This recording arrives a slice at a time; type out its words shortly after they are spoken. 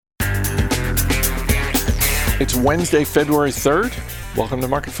It's Wednesday, February 3rd. Welcome to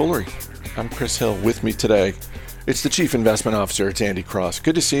Market Foolery. I'm Chris Hill. With me today, it's the Chief Investment Officer. It's Andy Cross.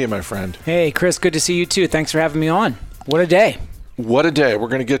 Good to see you, my friend. Hey, Chris. Good to see you, too. Thanks for having me on. What a day. What a day. We're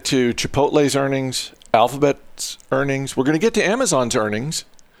going to get to Chipotle's earnings, Alphabet's earnings. We're going to get to Amazon's earnings.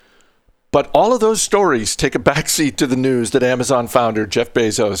 But all of those stories take a backseat to the news that Amazon founder Jeff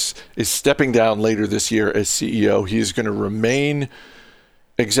Bezos is stepping down later this year as CEO. He is going to remain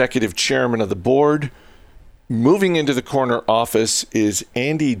executive chairman of the board. Moving into the corner office is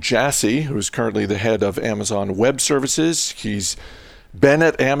Andy Jassy, who is currently the head of Amazon Web Services. He's been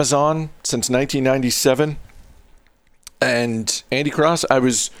at Amazon since 1997. And Andy Cross, I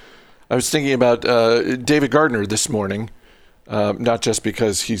was thinking about David Gardner this morning, not just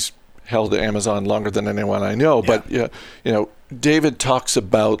because he's held Amazon longer than anyone I know, but David talks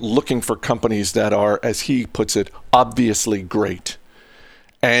about looking for companies that are, as he puts it, obviously great.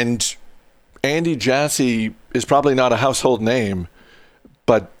 And Andy Jassy is probably not a household name,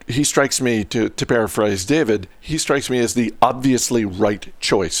 but he strikes me, to paraphrase David, he strikes me as the obviously right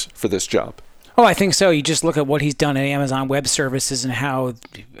choice for this job. Oh, I think so. You just look at what he's done at Amazon Web Services and how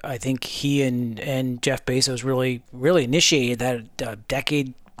I think he and Jeff Bezos really initiated that a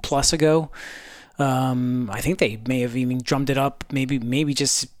decade plus ago. I think they may have even drummed it up, maybe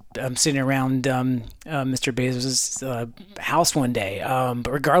just sitting around Mr. Bezos' house one day. But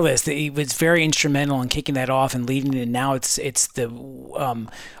regardless, he was very instrumental in kicking that off and leading it. Now it's the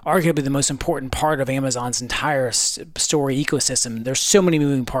arguably the most important part of Amazon's entire story ecosystem. There's so many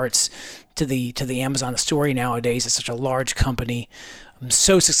moving parts to the Amazon story nowadays. It's such a large company.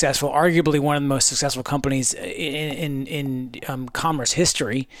 So successful, arguably one of the most successful companies in commerce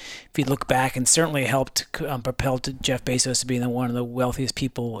history. If you look back, and certainly helped propel to Jeff Bezos to being one of the wealthiest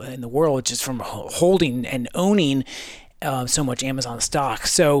people in the world, just from holding and owning so much Amazon stock.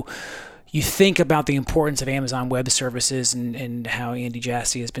 So you think about the importance of Amazon Web Services and how Andy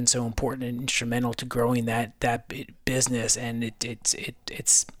Jassy has been so important and instrumental to growing that business, and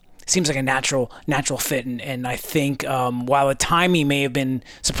it's seems like a natural fit, and I think while the timing may have been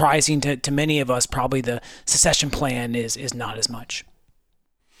surprising to many of us, probably the succession plan is not as much.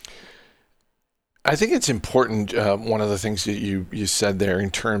 I think it's important, one of the things that you said there in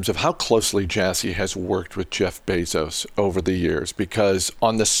terms of how closely Jassy has worked with Jeff Bezos over the years, because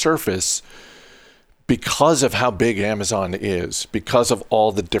on the surface, because of how big Amazon is, because of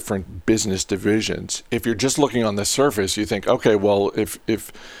all the different business divisions, if you're just looking on the surface, you think, okay, well,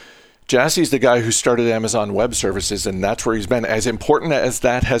 if Jassy's the guy who started Amazon Web Services, and that's where he's been. As important as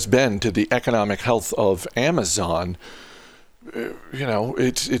that has been to the economic health of Amazon,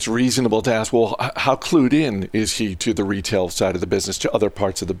 it's reasonable to ask, well, how clued in is he to the retail side of the business, to other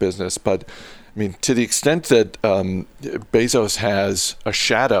parts of the business? But I mean, to the extent that Bezos has a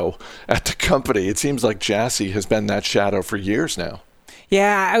shadow at the company, it seems like Jassy has been that shadow for years now.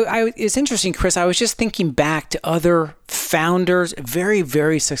 Yeah, it's interesting, Chris. I was just thinking back to other founders, very,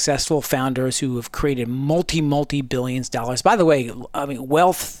 very successful founders who have created multi-billions of dollars. By the way, I mean,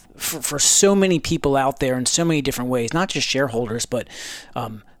 wealth for so many people out there in so many different ways, not just shareholders, but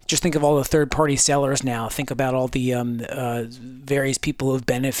just think of all the third-party sellers now. Think about all the various people who have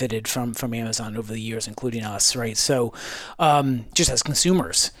benefited from Amazon over the years, including us, right? So just as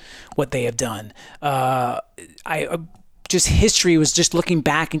consumers, what they have done. Just history was just looking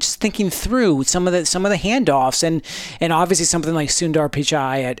back and just thinking through some of the handoffs, and obviously something like Sundar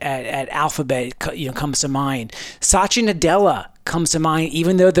Pichai at Alphabet comes to mind. Satya Nadella comes to mind,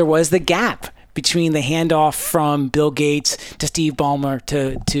 even though there was the gap between the handoff from Bill Gates to Steve Ballmer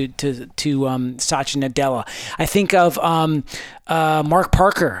to Satya Nadella. I think of Mark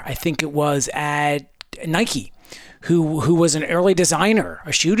Parker. I think it was at Nike, who was an early designer,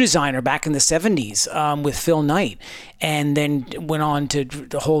 a shoe designer back in the 70s with Phil Knight, and then went on to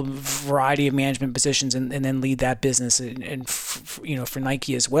the whole variety of management positions and then lead that business and for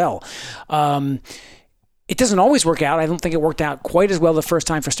Nike as well. It doesn't always work out. I don't think it worked out quite as well the first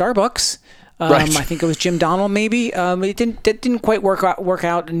time for Starbucks. Right. I think it was Jim Donald, maybe. It didn't quite work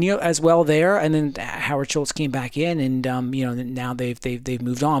out as well there. And then Howard Schultz came back in, and now they've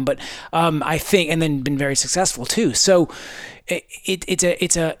moved on. But I think, and then been very successful too. So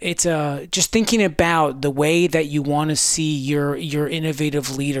it's a just thinking about the way that you want to see your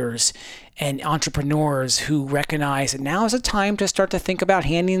innovative leaders and entrepreneurs who recognize that now is a time to start to think about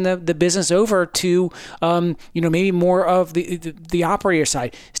handing the business over to, maybe more of the operator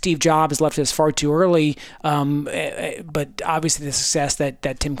side. Steve Jobs left us far too early, but obviously the success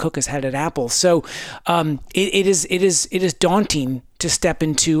that Tim Cook has had at Apple. So it is daunting to step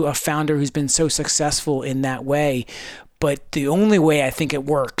into a founder who's been so successful in that way. But the only way I think it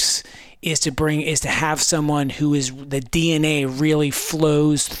works is to have someone who is the DNA really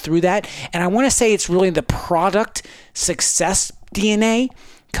flows through that. And I want to say it's really the product success DNA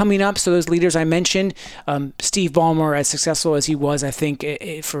coming up. So those leaders I mentioned, Steve Ballmer, as successful as he was, I think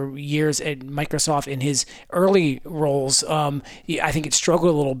for years at Microsoft in his early roles, I think it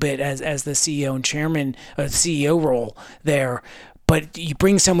struggled a little bit as the CEO and chairman, CEO role there. But you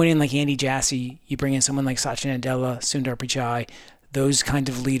bring someone in like Andy Jassy, you bring in someone like Satya Nadella, Sundar Pichai, those kind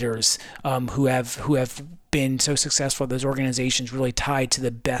of leaders who have been so successful, those organizations really tied to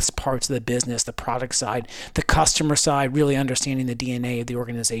the best parts of the business, the product side, the customer side, really understanding the DNA of the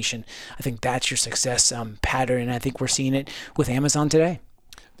organization. I think that's your success pattern, and I think we're seeing it with Amazon today.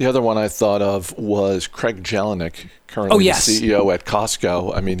 The other one I thought of was Craig Jelinek, currently the CEO at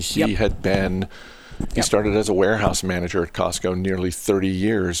Costco. I mean, he had been, he started as a warehouse manager at Costco nearly 30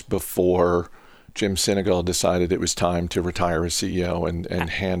 years before Jim Sinegal decided it was time to retire as CEO and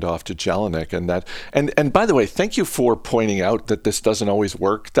hand off to Jelinek. And by the way, thank you for pointing out that this doesn't always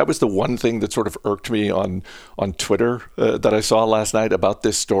work. That was the one thing that sort of irked me on Twitter that I saw last night about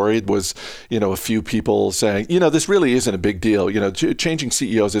this story was, a few people saying, this really isn't a big deal. Changing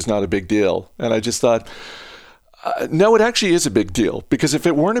CEOs is not a big deal. And I just thought, no, it actually is a big deal, because if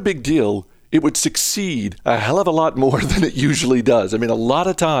it weren't a big deal, it would succeed a hell of a lot more than it usually does. I mean, a lot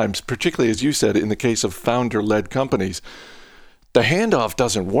of times, particularly as you said, in the case of founder-led companies, the handoff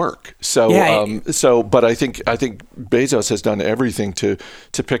doesn't work. But I think Bezos has done everything to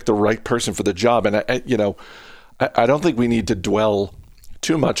pick the right person for the job. And I don't think we need to dwell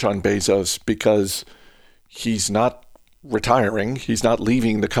too much on Bezos, because he's not retiring, he's not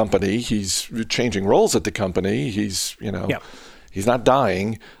leaving the company, he's changing roles at the company, he's not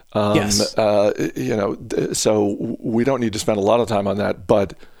dying. So we don't need to spend a lot of time on that,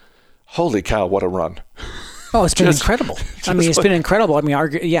 but holy cow, what a run. Oh, it's been incredible. It's been incredible.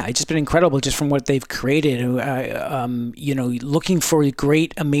 It's just been incredible just from what they've created. Looking for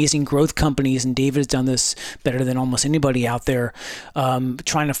great, amazing growth companies, and David has done this better than almost anybody out there,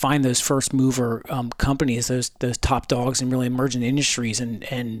 trying to find those first mover companies, those top dogs in really emerging industries.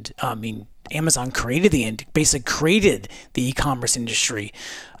 And Amazon basically created the e-commerce industry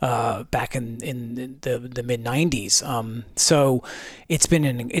back in the mid 90s. So it's been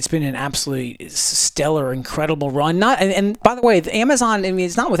an absolutely stellar, incredible run. And by the way, Amazon,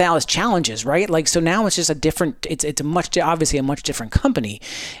 it's not without its challenges, right? Like, so now it's just obviously a much different company,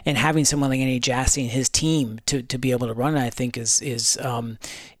 and having someone like Andy Jassy and his team to be able to run it, I think is a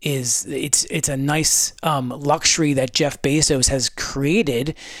nice luxury that Jeff Bezos has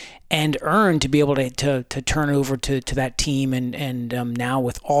created and earned to be able to turn over to that team, and now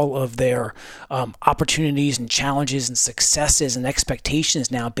with all of their opportunities and challenges and successes and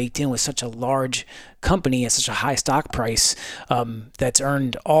expectations now baked in with such a large company at such a high stock price, that's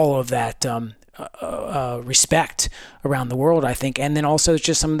earned all of that respect around the world, I think. And then also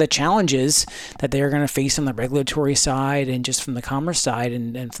just some of the challenges that they're going to face on the regulatory side and just from the commerce side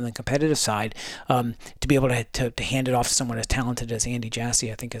and from the competitive side, to be able to hand it off to someone as talented as Andy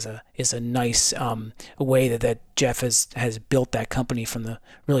Jassy, I think is a nice way that Jeff has built that company from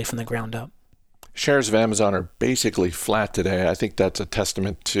the ground up. Shares of Amazon are basically flat today. I think that's a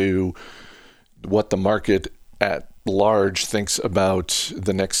testament to what the market at large thinks about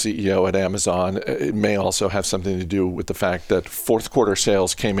the next CEO at Amazon. It may also have something to do with the fact that fourth quarter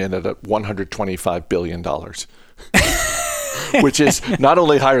sales came in at $125 billion, which is not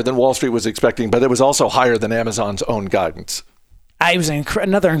only higher than Wall Street was expecting, but it was also higher than Amazon's own guidance. It was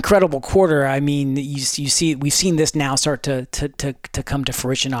another incredible quarter. I mean, you see, we've seen this now start to come to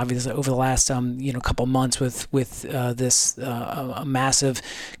fruition, obviously, over the last couple months with this a massive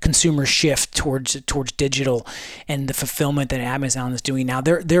consumer shift towards digital and the fulfillment that Amazon is doing now.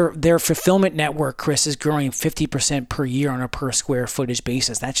 Their fulfillment network, Chris, is growing 50% per year on a per square footage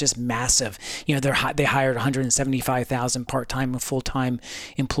basis. That's just massive. They hired 175,000 part-time and full-time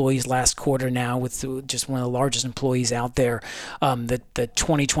employees last quarter now, with just one of the largest employees out there. The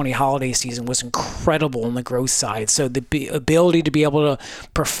 2020 holiday season was incredible on the growth side. So the ability to be able to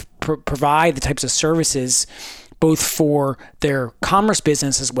provide the types of services, both for their commerce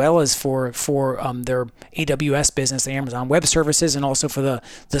business as well as for their AWS business, the Amazon Web Services, and also for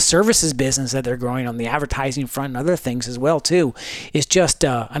the services business that they're growing on the advertising front and other things as well too, is just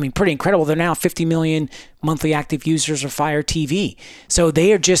pretty incredible. They're now 50 million monthly active users of Fire TV. So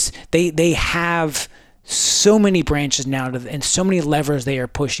they are just they have so many branches now and so many levers they are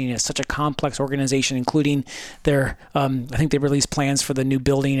pushing. It's such a complex organization, including their, I think they released plans for the new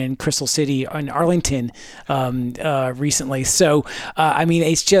building in Crystal City in Arlington recently. So, I mean,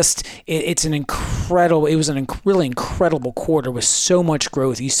 it's just, it was a really incredible quarter with so much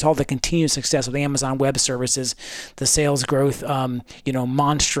growth. You saw the continued success of Amazon Web Services, the sales growth,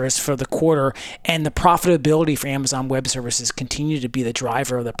 monstrous for the quarter, and the profitability for Amazon Web Services continued to be the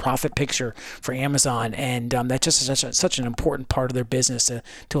driver of the profit picture for Amazon. And that's just such an important part of their business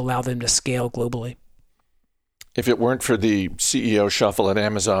to allow them to scale globally. If it weren't for the CEO shuffle at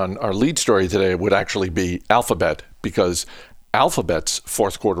Amazon, our lead story today would actually be Alphabet, because Alphabet's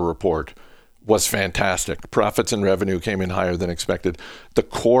fourth quarter report was fantastic. Profits and revenue came in higher than expected. The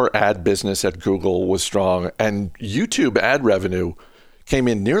core ad business at Google was strong, and YouTube ad revenue came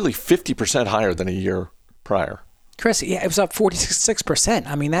in nearly 50% higher than a year prior. Chris, yeah, it was up 46%.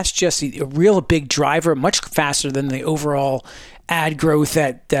 I mean, that's just a real big driver, much faster than the overall ad growth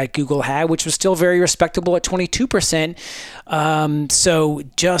that Google had, which was still very respectable at 22%. So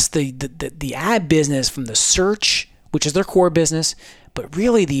just the ad business from the search, which is their core business, but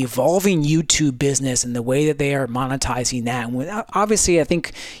really the evolving YouTube business and the way that they are monetizing that. And obviously, I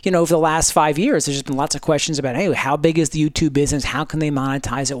think, over the last 5 years, there's been lots of questions about, hey, how big is the YouTube business? How can they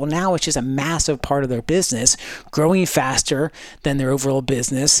monetize it? Well, now it's just a massive part of their business, growing faster than their overall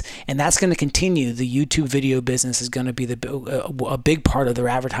business. And that's going to continue. The YouTube video business is going to be a big part of their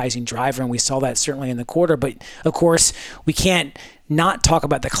advertising driver. And we saw that certainly in the quarter. But of course, we can't not talk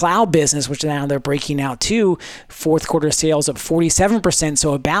about the cloud business, which now they're breaking out too. Fourth quarter sales up 47%,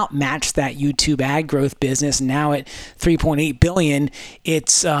 so about matched that YouTube ad growth business. Now at $3.8 billion,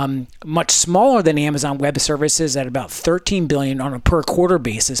 it's much smaller than Amazon Web Services at about $13 billion on a per quarter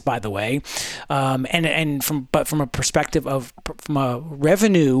basis, by the way. But from a perspective of from a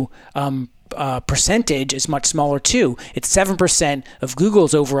revenue percentage is much smaller too. It's 7% of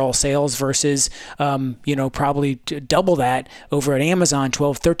Google's overall sales versus, probably double that over at Amazon,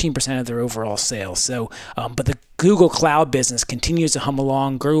 13% of their overall sales. So, but the Google Cloud business continues to hum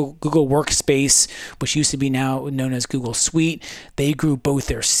along. Google Workspace, which used to be now known as Google Suite, they grew both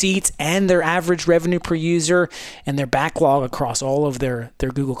their seats and their average revenue per user, and their backlog across all of their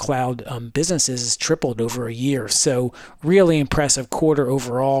Google Cloud businesses has tripled over a year. So really impressive quarter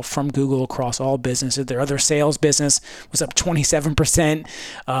overall from Google across all businesses. Their other sales business was up 27%.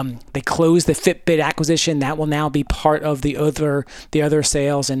 They closed the Fitbit acquisition. That will now be part of the other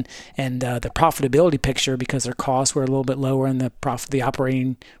sales and the profitability picture, because their costs were a little bit lower and the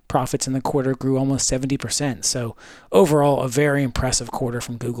operating profits in the quarter grew almost 70%. So overall, a very impressive quarter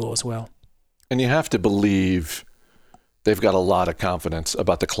from Google as well. And you have to believe they've got a lot of confidence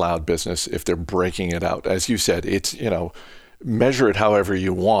about the cloud business if they're breaking it out. As you said, it's, measure it however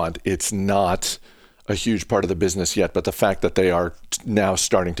you want. It's not a huge part of the business yet, but the fact that they are now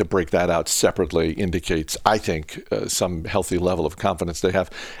starting to break that out separately indicates, I think, some healthy level of confidence they have.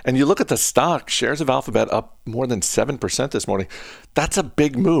 And you look at the stock, shares of Alphabet up more than 7% this morning. That's a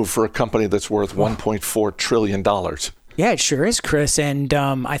big move for a company that's worth $1.4 trillion. Yeah, it sure is, Chris. And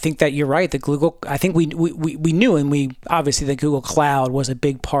I think that you're right. The Google, I think we knew, and we obviously the Google Cloud was a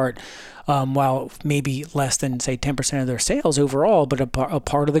big part, while maybe less than, say, 10% of their sales overall, but a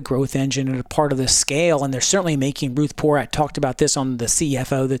part of the growth engine and a part of the scale. And they're certainly making, Ruth Porat talked about this on the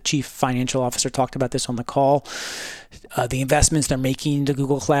CFO, the Chief Financial Officer talked about this on the call, the investments they're making into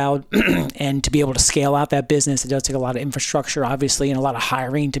Google Cloud and to be able to scale out that business. It does take a lot of infrastructure, obviously, and a lot of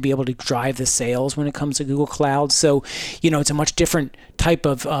hiring to be able to drive the sales when it comes to Google Cloud. So, it's a much different type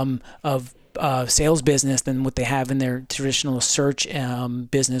of sales business than what they have in their traditional search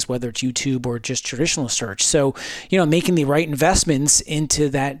business, whether it's YouTube or just traditional search. So, making the right investments into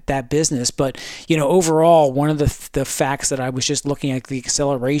that business. But, overall, one of the facts that I was just looking at, the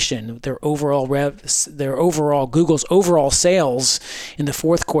acceleration, Google's overall sales in the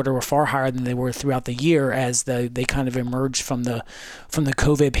fourth quarter were far higher than they were throughout the year as they kind of emerged from the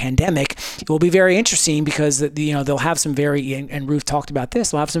COVID pandemic. It will be very interesting because they'll have some very, and Ruth talked about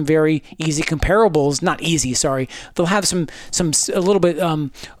this, they'll have some very easy comparables, not easy, sorry. They'll have some a little bit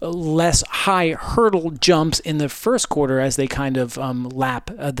less high hurdle jumps in the first quarter as they kind of lap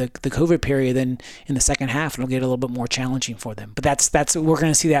the COVID period. Then in the second half, it'll get a little bit more challenging for them. But that's we're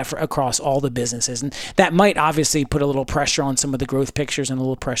going to see that across all the businesses, and that might obviously put a little pressure on some of the growth pictures and a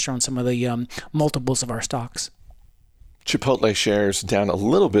little pressure on some of the multiples of our stocks. Chipotle shares down a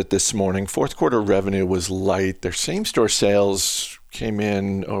little bit this morning. Fourth quarter revenue was light. Their same-store sales came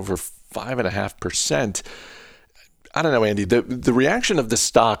in over 5.5%. I don't know, Andy. The reaction of the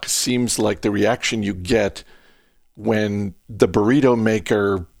stock seems like the reaction you get when the burrito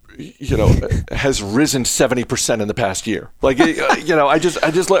maker has risen 70% in the past year. Like, I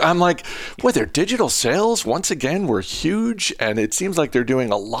just look, I'm like, boy, their digital sales once again were huge, and it seems like they're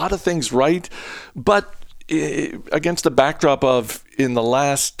doing a lot of things right. But against the backdrop of, in the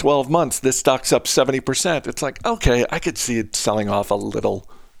last 12 months, this stock's up 70%. It's like, okay, I could see it selling off a little.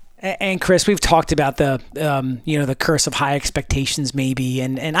 And Chris, we've talked about the the curse of high expectations, maybe,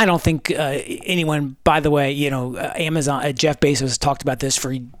 and I don't think anyone. By the way, Amazon, Jeff Bezos has talked about this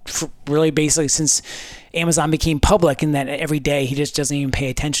for really basically since Amazon became public, and that every day he just doesn't even pay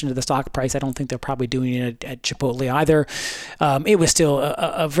attention to the stock price. I don't think they're probably doing it at Chipotle either. It was still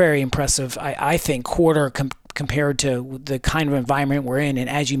a very impressive, I think, quarter compared to the kind of environment we're in. And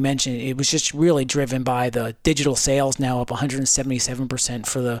as you mentioned, it was just really driven by the digital sales, now up 177%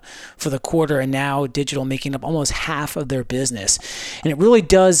 for the quarter, and now digital making up almost half of their business. And it really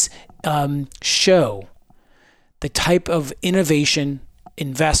does show the type of innovation,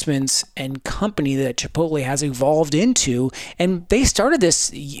 investments, and company that Chipotle has evolved into. And they started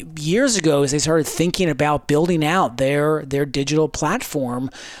this years ago as they started thinking about building out their digital platform.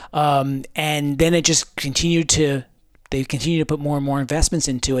 And then it just continued to put more and more investments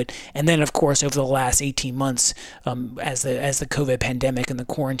into it. And then, of course, over the last 18 months, as the COVID pandemic and the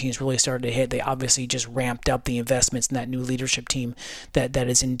quarantines really started to hit, they obviously just ramped up the investments in that new leadership team that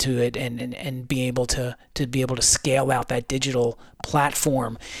is into it, and be able to be able to scale out that digital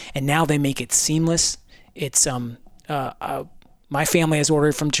platform. And now they make it seamless. It's my family has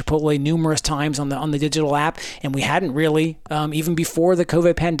ordered from Chipotle numerous times on the digital app, and we hadn't really even before the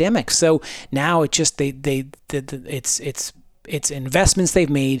COVID pandemic. So now it just it's investments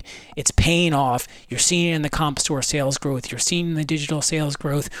they've made. It's paying off. You're seeing it in the comp store sales growth. You're seeing it in the digital sales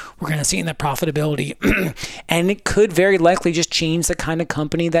growth. We're going to see it in the profitability, and it could very likely just change the kind of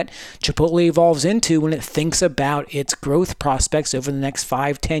company that Chipotle evolves into when it thinks about its growth prospects over the next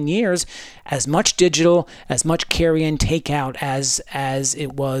 5-10 years. As much digital, as much carry and takeout as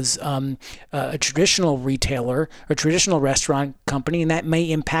it was a traditional retailer or traditional restaurant company, and that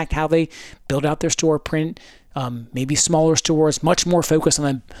may impact how they build out their store print. Maybe smaller stores, much more focused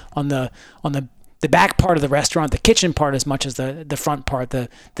on the back part of the restaurant, the kitchen part, as much as the front part, the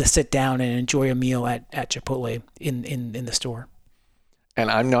sit down and enjoy a meal at Chipotle in the store.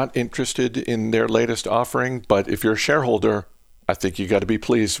 And I'm not interested in their latest offering, but if you're a shareholder, I think you got to be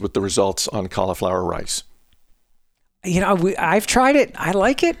pleased with the results on cauliflower rice. I've tried it. I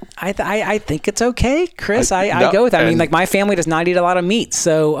like it. I think it's okay, Chris. I go with that. I mean, like, my family does not eat a lot of meat,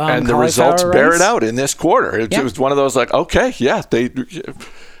 so and the results bear it out in this quarter. It was one of those like, okay, yeah,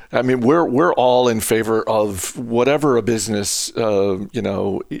 we're all in favor of whatever a business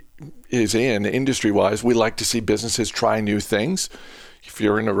is in industry wise. We like to see businesses try new things. If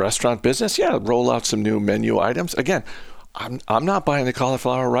you're in a restaurant business, roll out some new menu items. Again, I'm not buying the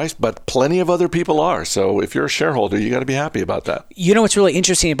cauliflower rice, but plenty of other people are. So if you're a shareholder, you got to be happy about that. You know what's really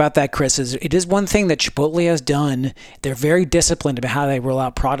interesting about that, Chris, is it is one thing that Chipotle has done. They're very disciplined about how they roll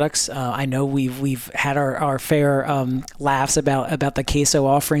out products. I know we've had our fair laughs about the queso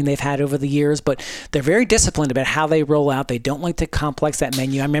offering they've had over the years, but they're very disciplined about how they roll out. They don't like to complex that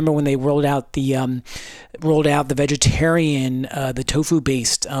menu. I remember when they rolled out the vegetarian, the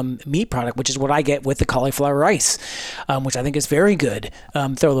tofu-based meat product, which is what I get with the cauliflower rice. Which I think is very good.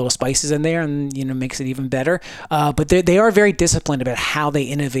 Throw a little spices in there and, makes it even better. But they are very disciplined about how they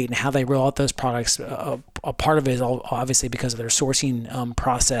innovate and how they roll out those products. A part of it is obviously because of their sourcing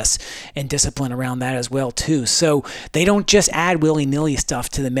process and discipline around that as well, too. So they don't just add willy-nilly stuff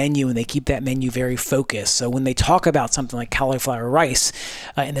to the menu, and they keep that menu very focused. So when they talk about something like cauliflower rice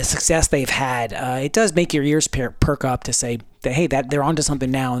and the success they've had, it does make your ears perk up to say, that, hey, that they're onto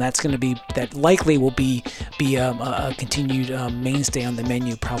something now, and that likely will be a continued mainstay on the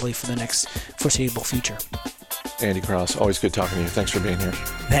menu probably for the next foreseeable future. Andy Cross, always good talking to you. Thanks for being here.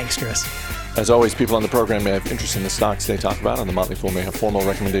 Thanks, Chris. As always, people on the program may have interest in the stocks they talk about, and the Motley Fool may have formal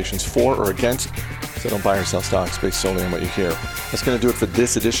recommendations for or against, so don't buy or sell stocks based solely on what you hear. That's going to do it for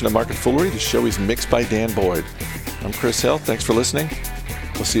this edition of Market Foolery. The show is mixed by Dan Boyd. I'm Chris Hill. Thanks for listening.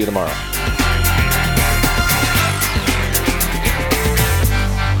 We'll see you tomorrow.